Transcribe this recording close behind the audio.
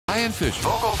Brian Fisher.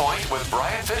 Focal Point with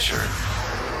Brian Fisher.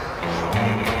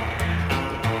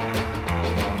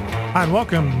 Hi, and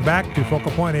welcome back to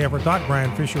Focal Point AFR Talk.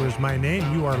 Brian Fisher is my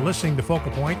name. You are listening to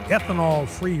Focal Point,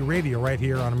 ethanol-free radio right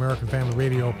here on American Family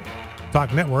Radio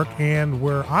Talk Network. And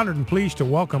we're honored and pleased to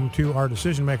welcome to our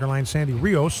decision maker line Sandy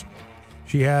Rios.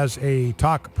 She has a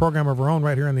talk program of her own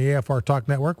right here on the AFR Talk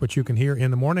Network, which you can hear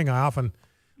in the morning. I often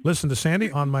listen to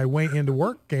Sandy on my way into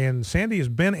work, and Sandy has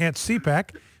been at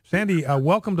CPAC. Sandy,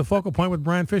 welcome to Focal Point with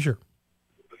Brian Fisher.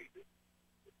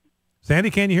 Sandy,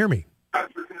 can you hear me?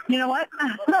 You know what?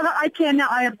 I can now.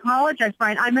 I apologize,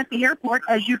 Brian. I'm at the airport,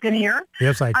 as you can hear.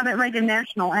 Yes, I'm at Reagan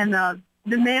National, and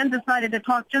the man decided to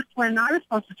talk just when I was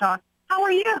supposed to talk. How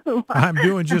are you? I'm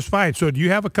doing just fine. So do you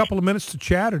have a couple of minutes to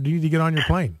chat, or do you need to get on your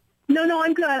plane? No,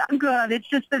 I'm good. I'm good. It's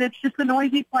just that it's just a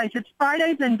noisy place. It's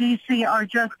Fridays in D.C. are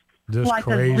just like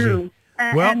crazy. A zoo.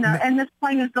 And this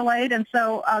plane is delayed, and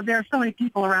so there are so many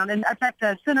people around. And in fact,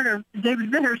 Senator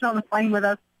David Vitter's on the plane with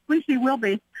us. At least he will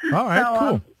be. All right,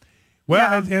 cool.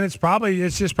 Well, yeah. and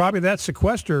it's just probably that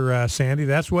sequester, Sandy.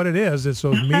 That's what it is. It's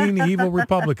those mean, evil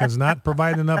Republicans not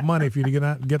providing enough money for you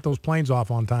to get those planes off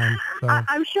on time. So.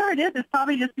 I'm sure it is. It's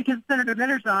probably just because Senator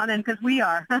Vitter's on and because we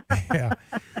are. Yeah.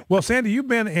 Well, Sandy, you've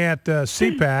been at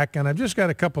CPAC, and I've just got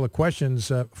a couple of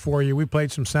questions for you. We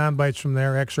played some sound bites from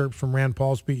there, excerpts from Rand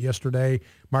Paul's speech yesterday,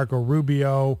 Marco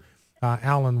Rubio,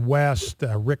 Alan West,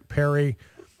 Rick Perry.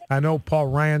 I know Paul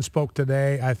Ryan spoke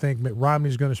today. I think Mitt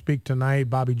Romney's going to speak tonight.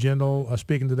 Bobby Jindal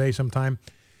speaking today sometime.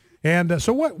 And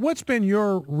so what's been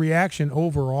your reaction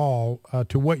overall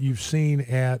to what you've seen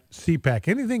at CPAC?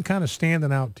 Anything kind of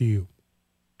standing out to you?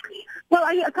 Well,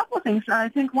 a couple of things. I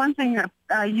think one thing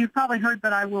you've probably heard,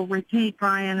 but I will repeat,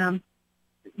 Brian,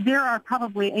 there are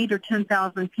probably 8,000 or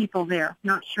 10,000 people there.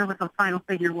 Not sure what the final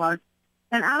figure was.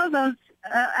 And out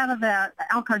of that,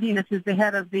 Al Cardenas, who's the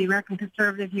head of the American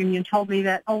Conservative Union, told me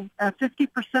that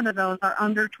 50% of those are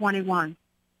under 21.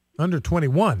 Under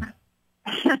 21?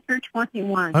 Under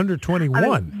 21. Under 21.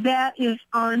 I mean, that is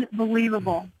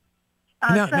unbelievable.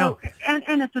 No.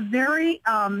 And it's a very,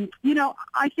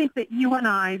 I think that you and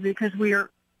I, because we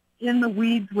are in the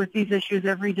weeds with these issues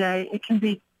every day, it can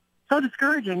be so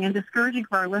discouraging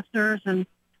for our listeners. And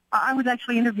I was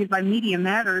actually interviewed by Media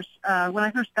Matters when I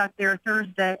first got there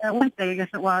Wednesday, I guess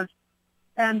it was.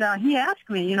 And he asked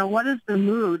me, what is the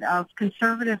mood of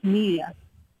conservative media?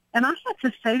 And I had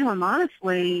to say to him,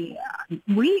 honestly,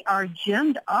 we are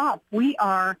ginned up. We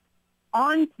are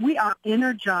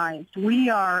energized. We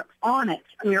are on it.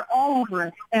 We are all over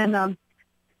it. And and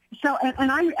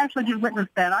I actually did witness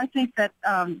that. I think that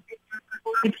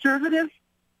conservative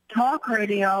talk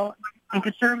radio and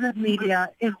conservative media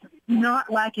is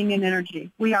not lacking in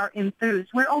energy. We are enthused.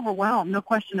 We're overwhelmed, no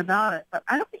question about it. But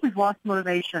I don't think we've lost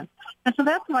motivation. And so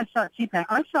that's what I saw at CPAC.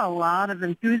 I saw a lot of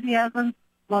enthusiasm,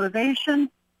 motivation,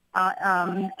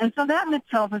 and so that in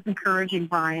itself is encouraging,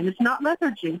 Brian. It's not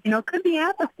lethargy. It could be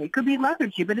apathy, it could be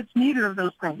lethargy, but it's neither of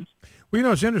those things.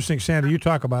 Well, it's interesting, Sandy, you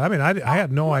talk about, I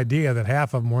had no idea that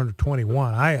half of them were under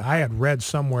 21. I had read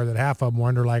somewhere that half of them were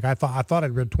under, I thought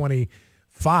I'd read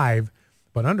 25,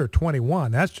 but under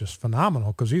 21, that's just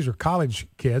phenomenal because these are college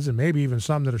kids and maybe even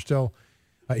some that are still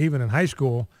even in high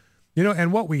school.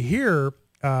 And what we hear,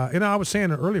 I was saying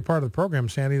in the early part of the program,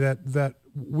 Sandy, that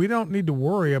we don't need to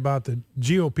worry about the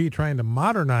GOP trying to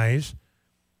modernize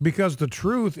because the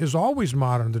truth is always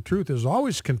modern. The truth is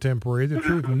always contemporary. The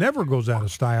truth never goes out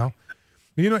of style.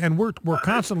 And we're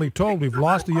constantly told we've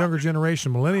lost the younger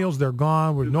generation. Millennials, they're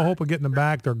gone. There's no hope of getting them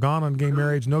back. They're gone on gay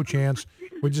marriage, no chance.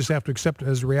 We just have to accept it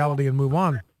as reality and move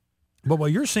on. But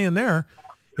what you're seeing there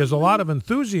is a lot of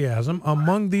enthusiasm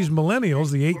among these millennials,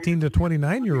 the 18 to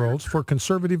 29-year-olds, for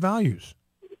conservative values.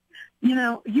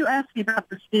 You asked me about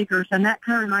the speakers, and that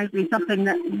kind of reminds me of something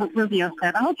that Rubio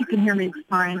said. I hope you can hear me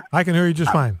fine. I can hear you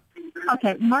just fine.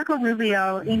 Okay. Marco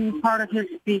Rubio, in part of his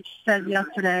speech, said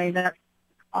yesterday that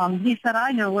he said,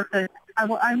 I know what the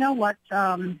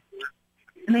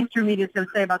mainstream media is going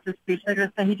to say about this speech. They're going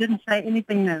to say he didn't say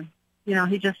anything new.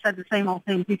 He just said the same old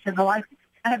thing. He said, well, I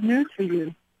have news for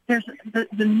you. The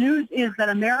news is that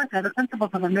America, the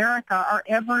principles of America are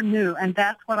ever new, and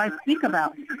that's what I speak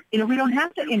about. We don't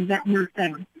have to invent new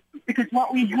things because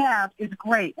what we have is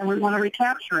great, and we want to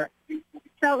recapture it.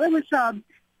 So it was,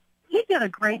 he did a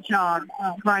great job,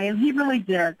 Brian. He really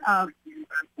did.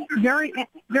 Very,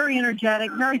 very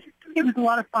energetic. It was a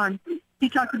lot of fun. He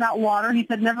talked about water. He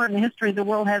said, never in the history of the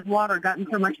world has water gotten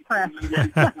so much press.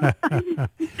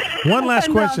 One last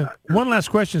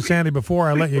question, Sandy, before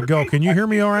I let you go. Can you hear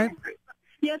me all right?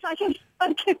 Yes, I can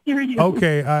hear you.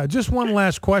 Okay, just one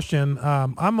last question.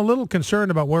 I'm a little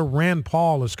concerned about where Rand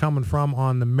Paul is coming from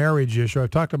on the marriage issue. I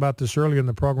talked about this earlier in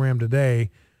the program today.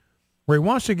 where he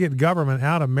wants to get government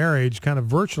out of marriage kind of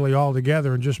virtually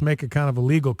altogether and just make it kind of a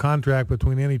legal contract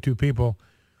between any two people.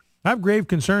 I have grave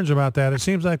concerns about that. It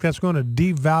seems like that's going to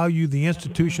devalue the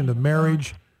institution of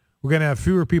marriage. We're going to have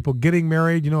fewer people getting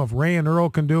married. You know, if Ray and Earl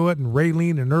can do it and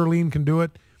Raylene and Earlene can do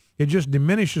it, it just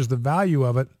diminishes the value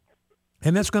of it.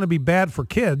 And that's going to be bad for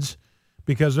kids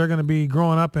because they're going to be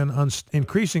growing up in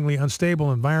increasingly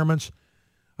unstable environments.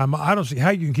 I don't see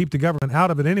how you can keep the government out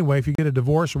of it anyway if you get a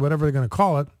divorce or whatever they're going to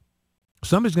call it.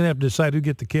 Somebody's going to have to decide who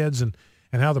get the kids and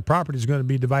how the property is going to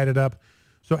be divided up.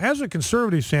 So as a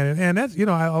conservative, Sandy, and that's, you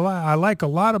know, I like a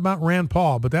lot about Rand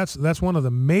Paul, but that's one of the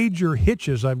major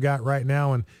hitches I've got right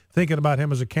now in thinking about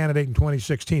him as a candidate in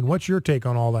 2016. What's your take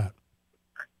on all that?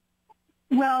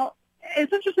 Well,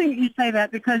 it's interesting that you say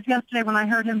that because yesterday when I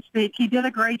heard him speak, he did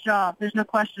a great job. There's no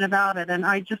question about it. And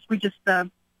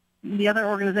the other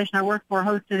organization I work for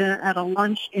hosted it at a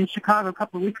lunch in Chicago a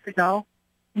couple of weeks ago.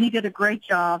 And he did a great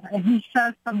job. And he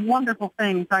says some wonderful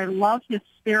things. I love his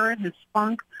spirit, his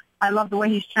spunk. I love the way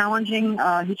he's challenging.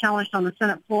 He challenged on the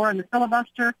Senate floor in the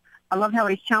filibuster. I love how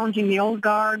he's challenging the old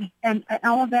guard. And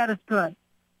all of that is good.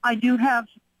 I do have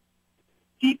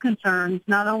deep concerns,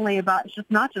 not only about,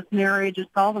 not just marriage, it's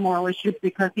all the moral issues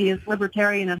because he is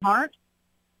libertarian at heart.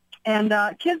 And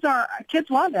kids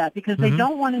love that because they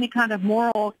don't want any kind of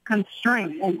moral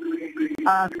constraint. And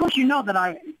of course, you know that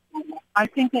I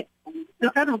think that the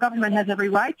federal government has every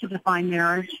right to define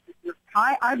marriage.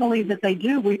 I believe that they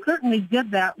do. We certainly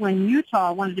did that when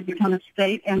Utah wanted to become a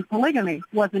state, and polygamy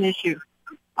was an issue.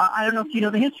 I don't know if you know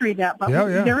the history of that, but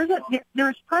there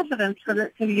is precedence for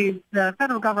the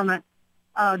federal government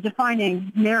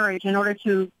defining marriage in order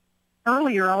to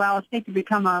earlier allow a state to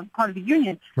become a part of the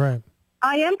union. Right.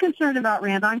 I am concerned about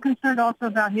Rand. I'm concerned also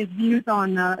about his views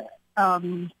on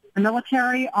the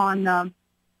military, on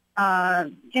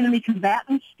enemy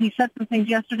combatants. He said some things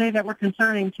yesterday that were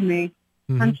concerning to me.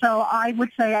 Mm-hmm. And so I would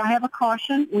say I have a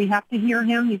caution. We have to hear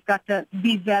him. He's got to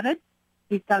be vetted.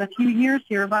 He's got a few years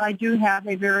here, but I do have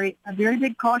a very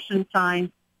big caution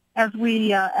sign as we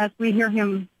hear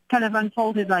him kind of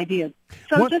unfold his ideas.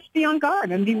 So just be on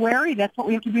guard and be wary. That's what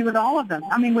we have to be with all of them.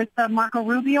 I mean, with Marco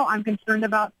Rubio, I'm concerned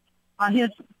about his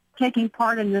taking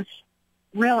part in this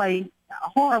really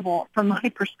horrible, from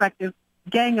my perspective,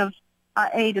 gang of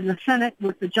 8 in the Senate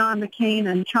with the John McCain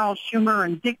and Charles Schumer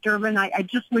and Dick Durbin. I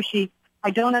just wish I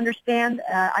don't understand.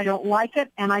 I don't like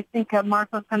it. And I think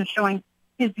Marco's kind of showing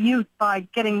his youth by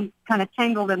getting kind of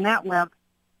tangled in that web.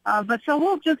 But so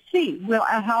we'll just see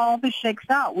how all this shakes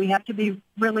out. We have to be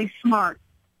really smart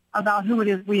about who it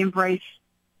is we embrace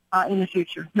in the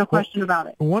future. No question about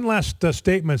it. One last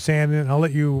statement, Sandy, and I'll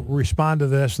let you respond to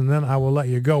this, and then I will let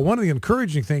you go. One of the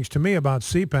encouraging things to me about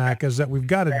CPAC is that we've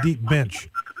got a deep bench.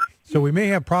 So we may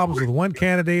have problems with one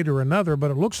candidate or another,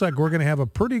 but it looks like we're going to have a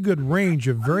pretty good range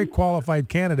of very qualified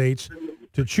candidates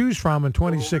to choose from in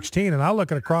 2016. And I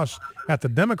look across at the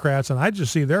Democrats, and I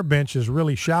just see their bench is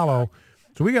really shallow.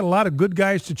 So we got a lot of good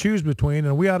guys to choose between,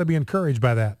 and we ought to be encouraged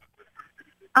by that.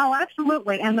 Oh,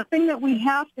 absolutely. And the thing that we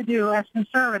have to do as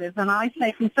conservatives, and I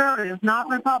say conservatives, not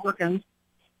Republicans,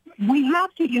 we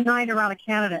have to unite around a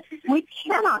candidate. We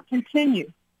cannot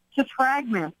continue to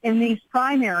fragment in these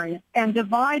primaries and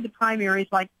divide the primaries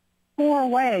like 4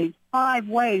 ways, 5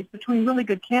 ways between really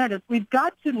good candidates. We've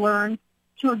got to learn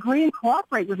to agree and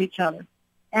cooperate with each other.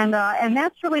 And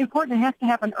that's really important. It has to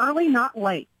happen early, not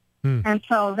late. And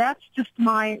so that's just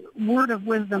my word of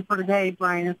wisdom for today,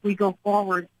 Brian, as we go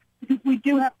forward. Because we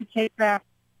do have to take back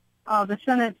the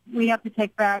Senate. We have to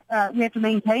take back, we have to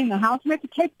maintain the House. We have to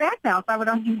take back the House. I would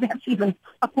argue that's even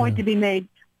a point to be made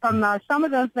from some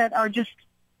of those that are just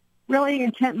really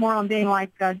intent more on being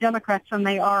like Democrats than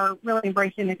they are really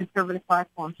embracing the conservative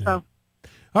platform. So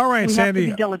all right, we Sandy, have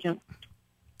to be diligent.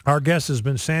 Our guest has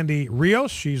been Sandy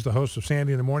Rios. She's the host of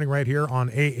Sandy in the Morning right here on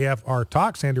AFR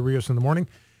Talk. Sandy Rios in the Morning.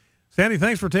 Sandy,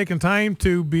 thanks for taking time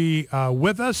to be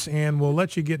with us, and we'll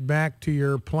let you get back to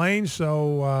your plane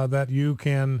so that you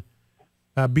can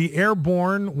be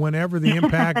airborne whenever the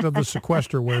impact of the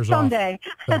sequester wears Someday.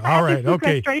 off. So, all right,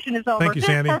 okay. Sequestration is over. Thank you,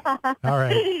 Sandy. All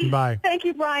right, bye. Thank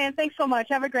you, Brian. Thanks so much.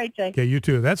 Have a great day. Okay, you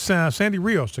too. That's Sandy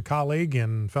Rios, a colleague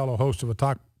and fellow host of a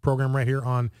talk program right here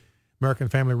on American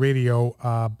Family Radio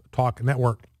Talk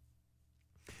Network.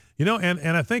 You know,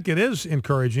 and I think it is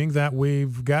encouraging that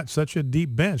we've got such a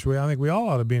deep bench. I think we all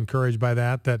ought to be encouraged by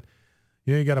that. That,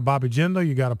 you know, you got a Bobby Jindal,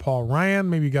 you got a Paul Ryan,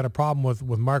 maybe you got a problem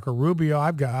with Marco Rubio.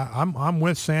 I'm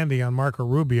with Sandy on Marco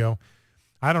Rubio.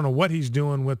 I don't know what he's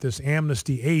doing with this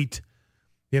Amnesty 8.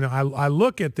 You know, I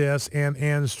look at this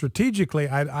and strategically,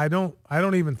 I don't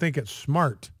even think it's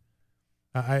smart.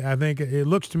 I think it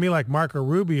looks to me like Marco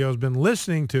Rubio has been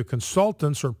listening to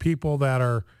consultants or people that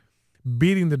are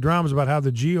beating the drums about how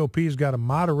the GOP's got to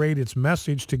moderate its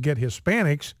message to get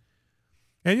Hispanics.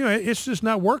 And, it's just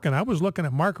not working. I was looking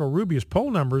at Marco Rubio's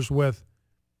poll numbers with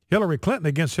Hillary Clinton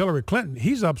against Hillary Clinton.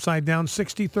 He's upside down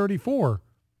 60-34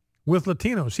 with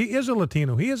Latinos. He is a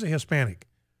Latino. He is a Hispanic.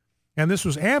 And this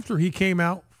was after he came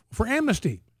out for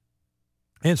amnesty.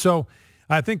 And so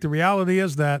I think the reality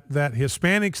is that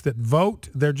Hispanics that vote,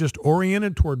 they're just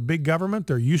oriented toward big government.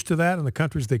 They're used to that in the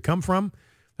countries they come from.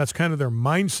 That's kind of their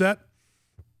mindset.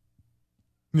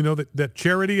 That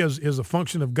charity is a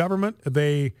function of government.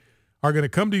 They are going to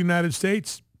come to the United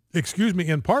States,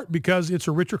 in part because it's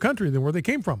a richer country than where they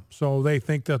came from. So they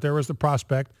think that there is the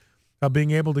prospect of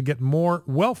being able to get more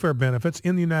welfare benefits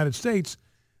in the United States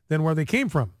than where they came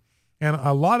from. And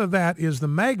a lot of that is the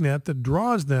magnet that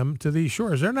draws them to these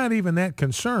shores. They're not even that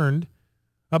concerned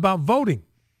about voting.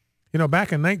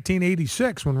 Back in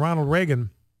 1986, when Ronald Reagan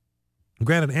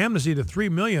granted amnesty to 3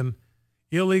 million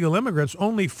illegal immigrants,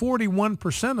 only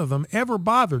 41% of them ever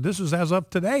bothered. This is as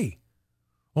of today.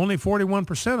 Only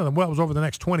 41% of them. Well, it was over the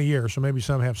next 20 years, so maybe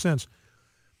some have since.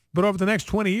 But over the next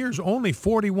 20 years, only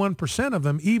 41% of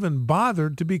them even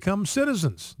bothered to become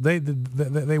citizens. They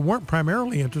weren't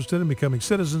primarily interested in becoming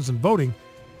citizens and voting.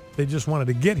 They just wanted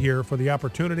to get here for the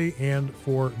opportunity and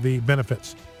for the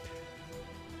benefits.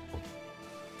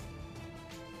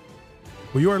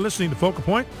 Well, you are listening to Focal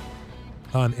Point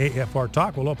on AFR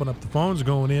Talk. We'll open up the phones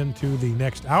going into the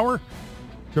next hour.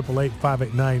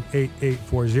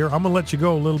 888-589-8840. I'm going to let you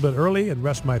go a little bit early and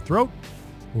rest my throat.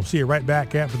 We'll see you right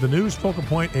back after the news. Focal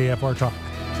Point AFR Talk.